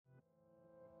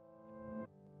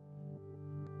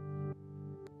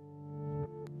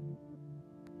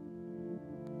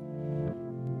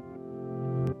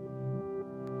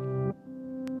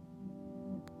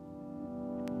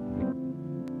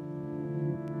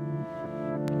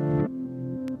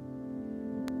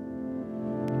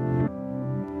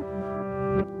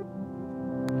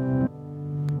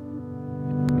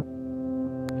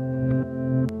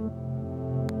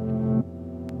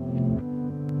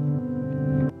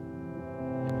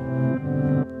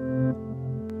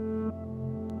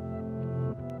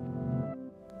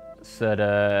So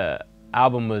the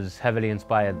album was heavily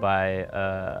inspired by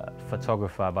a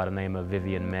photographer by the name of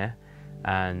Vivian Maier,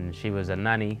 and she was a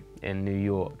nanny in New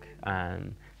York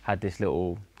and had this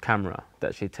little camera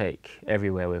that she'd take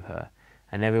everywhere with her,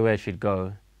 and everywhere she'd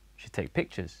go, she'd take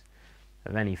pictures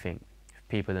of anything,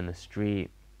 people in the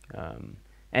street,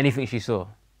 anything she saw,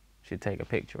 she'd take a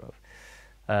picture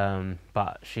of.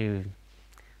 But she,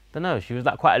 don't know, she was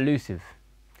like quite elusive.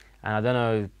 And I don't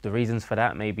know the reasons for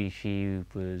that. Maybe she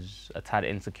was a tad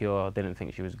insecure, didn't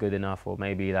think she was good enough, or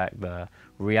maybe like the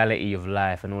reality of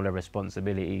life and all her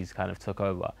responsibilities kind of took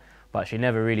over. But she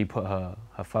never really put her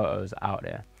photos out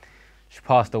there. She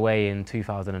passed away in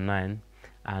 2009,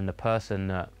 and the person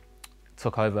that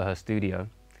took over her studio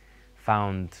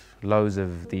found loads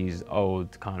of these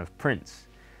old kind of prints.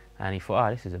 And he thought,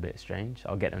 oh, this is a bit strange.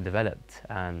 I'll get them developed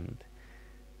and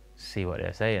see what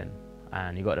they're saying.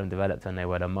 And he got them developed, and they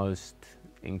were the most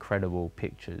incredible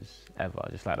pictures ever,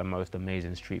 just like the most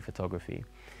amazing street photography.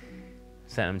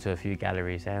 Sent them to a few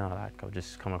galleries, saying, oh, like, I've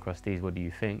just come across these, what do you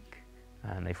think?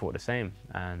 And they thought the same.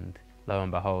 And lo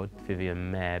and behold,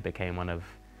 Vivian Maier became one of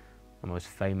the most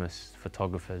famous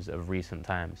photographers of recent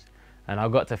times. And I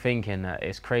got to thinking that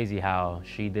it's crazy how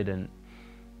she didn't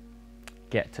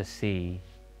get to see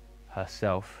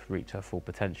herself reach her full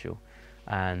potential.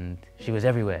 And she was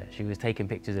everywhere. She was taking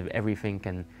pictures of everything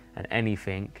and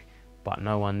anything, but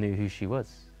no one knew who she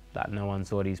was. Like, no one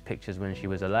saw these pictures when she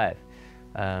was alive.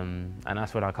 And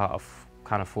that's when I kind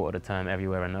of thought of the term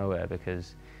everywhere and nowhere,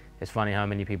 because it's funny how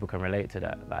many people can relate to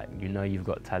that. Like, you know you've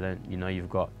got talent, you know you've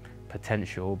got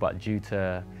potential, but due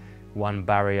to one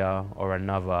barrier or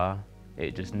another,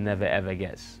 it just never ever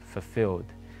gets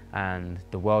fulfilled. And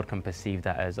the world can perceive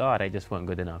that as, oh, they just weren't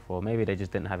good enough, or maybe they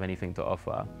just didn't have anything to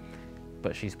offer.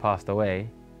 But she's passed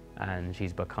away and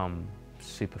she's become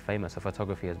super famous. Her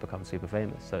photography has become super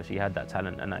famous. So she had that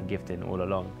talent and that gifting all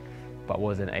along, but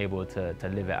wasn't able to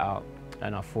live it out.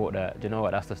 And I thought that, do you know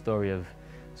what, that's the story of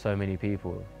so many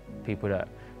people. People that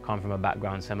come from a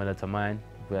background similar to mine,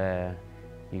 where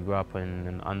you grew up in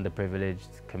an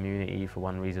underprivileged community for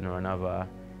one reason or another.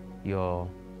 You're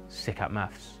sick at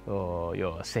maths, or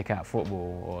you're sick at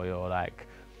football, or you're like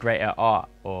great at art,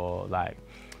 or like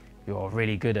you're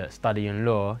really good at studying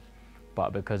law,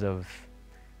 but because of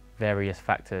various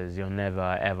factors, you're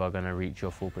never ever gonna reach your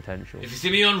full potential. If you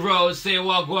see me on road, say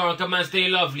what go on, come and stay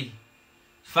lovely.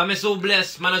 Fam is so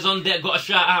blessed, man is on deck, got a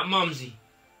shout out Mumsy.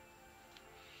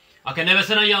 I can never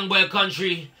send a young boy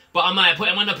country, but I might put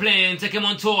him on a plane, take him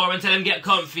on tour and tell him get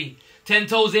comfy. 10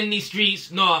 toes in these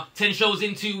streets, nah, 10 shows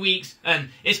in 2 weeks, and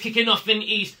it's kicking off in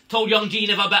East. Told Young G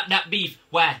never back that beef.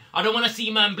 Why? I don't wanna see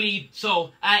man bleed,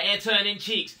 so I air turning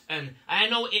cheeks. And I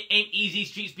know it ain't easy,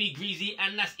 streets be greasy,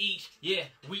 and that's each, yeah,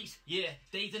 weeks, yeah,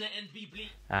 days and the ends be bleak.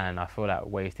 And I feel like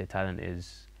wasted talent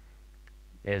is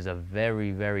a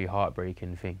very, very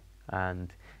heartbreaking thing.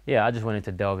 And yeah, I just wanted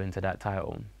to delve into that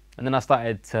title. And then I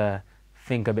started to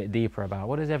think a bit deeper about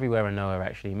what does everywhere and nowhere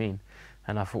actually mean.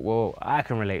 And I thought, well, I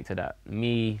can relate to that.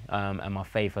 Me and my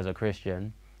faith as a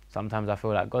Christian, sometimes I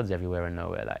feel like God's everywhere and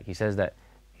nowhere. Like, he says that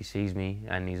he sees me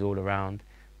and he's all around,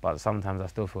 but sometimes I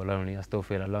still feel lonely, I still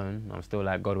feel alone. I'm still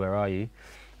like, God, where are you?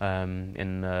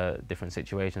 In different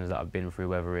situations that I've been through,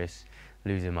 whether it's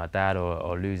losing my dad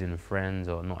or losing friends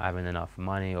or not having enough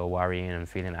money or worrying and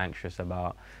feeling anxious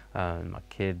about my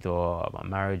kid or my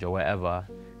marriage or whatever.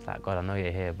 It's like, God, I know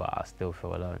you're here, but I still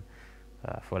feel alone.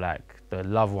 I feel like the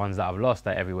loved ones that I've lost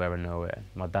are everywhere and nowhere.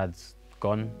 My dad's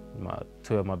gone,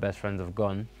 two of my best friends have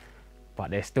gone,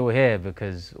 but they're still here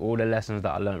because all the lessons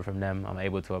that I learned from them, I'm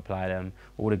able to apply them.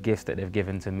 All the gifts that they've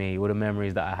given to me, all the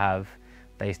memories that I have,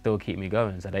 they still keep me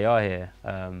going, so they are here.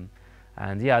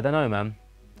 And yeah, I don't know, man.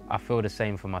 I feel the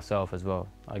same for myself as well,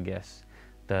 I guess,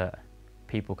 that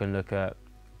people can look at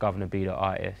Guvna B, the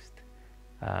artist,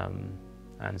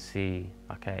 and see,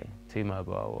 okay, 2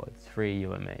 Mobile Awards, 3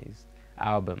 UMAs,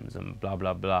 albums and blah,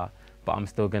 blah, blah. But I'm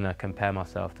still gonna compare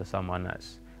myself to someone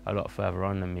that's a lot further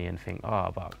on than me and think, oh,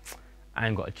 but I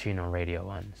ain't got a tune on Radio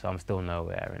 1, so I'm still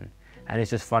nowhere. And it's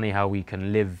just funny how we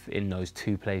can live in those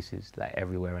two places, like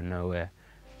everywhere and nowhere,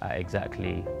 at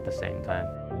exactly the same time.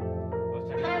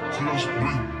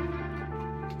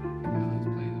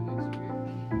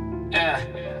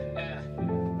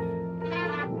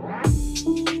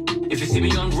 If you see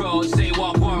me on road, say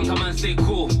walk one, come and stay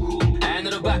cool. I end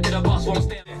of the back of the bus, won't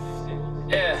stay.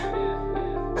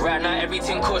 Right now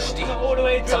everything cushy.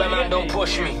 Tell a man don't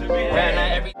push me. Right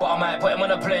now but I might put him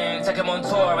on a plane, take him on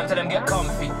tour and tell him get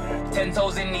comfy. 10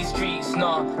 toes in these streets,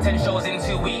 nah, 10 shows in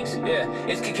 2 weeks. Yeah,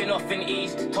 it's kicking off in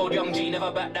East. Told Young G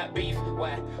never back that beef.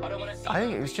 Why? I don't wanna see. I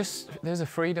think it was just, there's a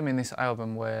freedom in this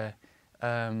album where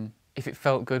if it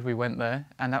felt good, we went there,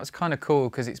 and that was kind of cool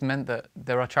because it's meant that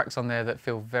there are tracks on there that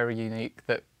feel very unique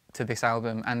to this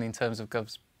album, and in terms of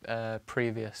Gov's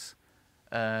previous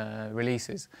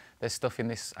releases, there's stuff in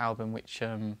this album which,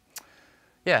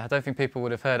 yeah, I don't think people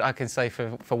would have heard. I can say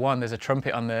for one, there's a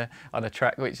trumpet on there on a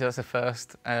track, which that's a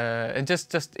first, and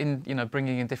just in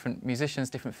bringing in different musicians,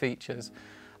 different features.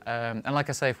 And like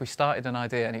I say, if we started an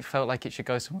idea and it felt like it should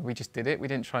go somewhere, we just did it. We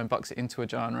didn't try and box it into a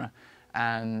genre.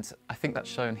 And I think that's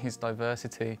shown his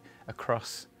diversity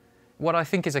across what I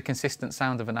think is a consistent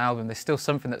sound of an album. There's still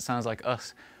something that sounds like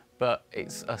us, but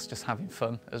it's us just having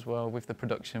fun as well with the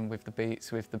production, with the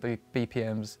beats, with the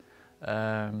BPMs.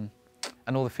 And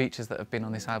all the features that have been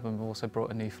on this album have also brought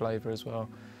a new flavour as well.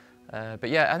 But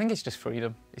yeah, I think it's just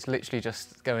freedom. It's literally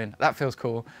just going, that feels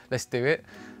cool, let's do it.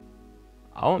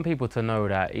 I want people to know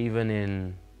that even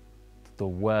in the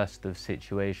worst of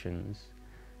situations,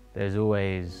 there's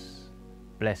always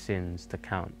blessings to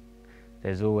count.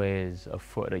 There's always a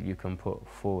foot that you can put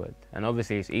forward. And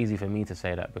obviously it's easy for me to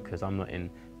say that because I'm not in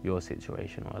your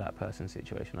situation or that person's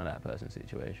situation or that person's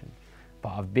situation. But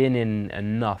I've been in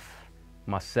enough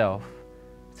myself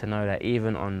to know that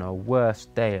even on the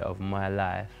worst day of my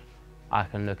life, I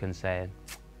can look and say,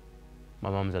 my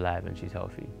mum's alive and she's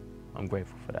healthy. I'm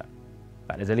grateful for that.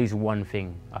 But there's at least one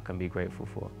thing I can be grateful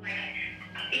for.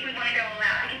 If we want to go all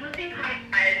out, it would be hard.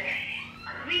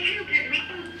 We can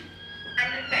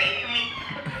space and we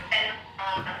put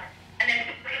them and then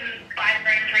put some 5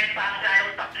 drinks last night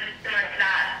or something similar to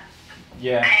that.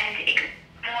 Yeah. And it's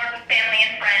more of a family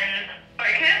and friends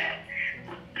focus.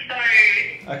 So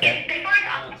okay. They broke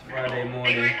up. It's Friday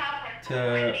morning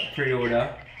to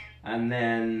pre-order and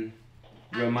then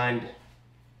remind,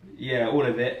 yeah, all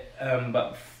of it,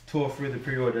 but tour through the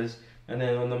pre-orders and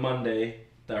then on the Monday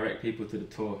direct people to the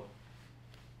tour.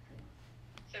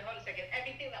 So hold a second,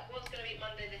 everything that was going to be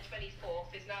Monday the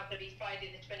 24th is now going to be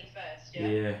Friday the 21st,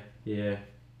 yeah? Yeah.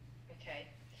 Okay.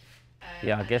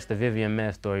 Yeah, I guess the Vivian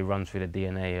Maier story runs through the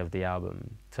DNA of the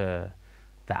album to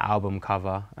the album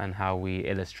cover and how we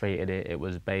illustrated it. It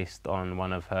was based on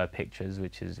one of her pictures,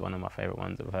 which is one of my favourite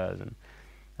ones of hers,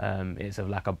 and it's of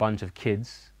like a bunch of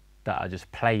kids that are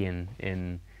just playing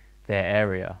in their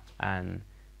area, and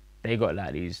they got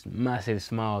like these massive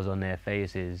smiles on their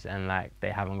faces and like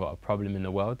they haven't got a problem in the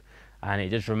world. And it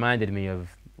just reminded me of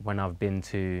when I've been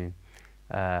to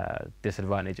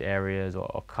disadvantaged areas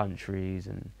or countries,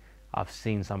 and I've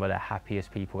seen some of the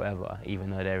happiest people ever, even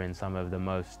though they're in some of the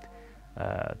most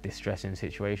distressing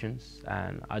situations.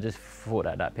 And I just thought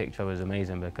that picture was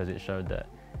amazing because it showed that,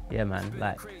 yeah man,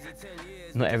 like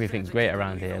not everything's great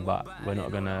around here, but we're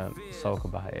not gonna sulk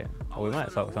about it. Or we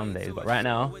might sulk some days, but right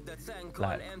now,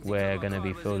 like, we're gonna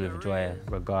be filled with joy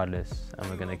regardless, and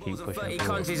we're gonna keep pushing forward.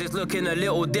 Countries is looking a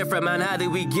little different, man. How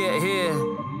did we get here?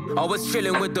 I was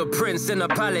chilling with the prince in the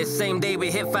palace. Same day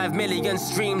we hit 5 million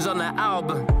streams on the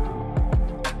album.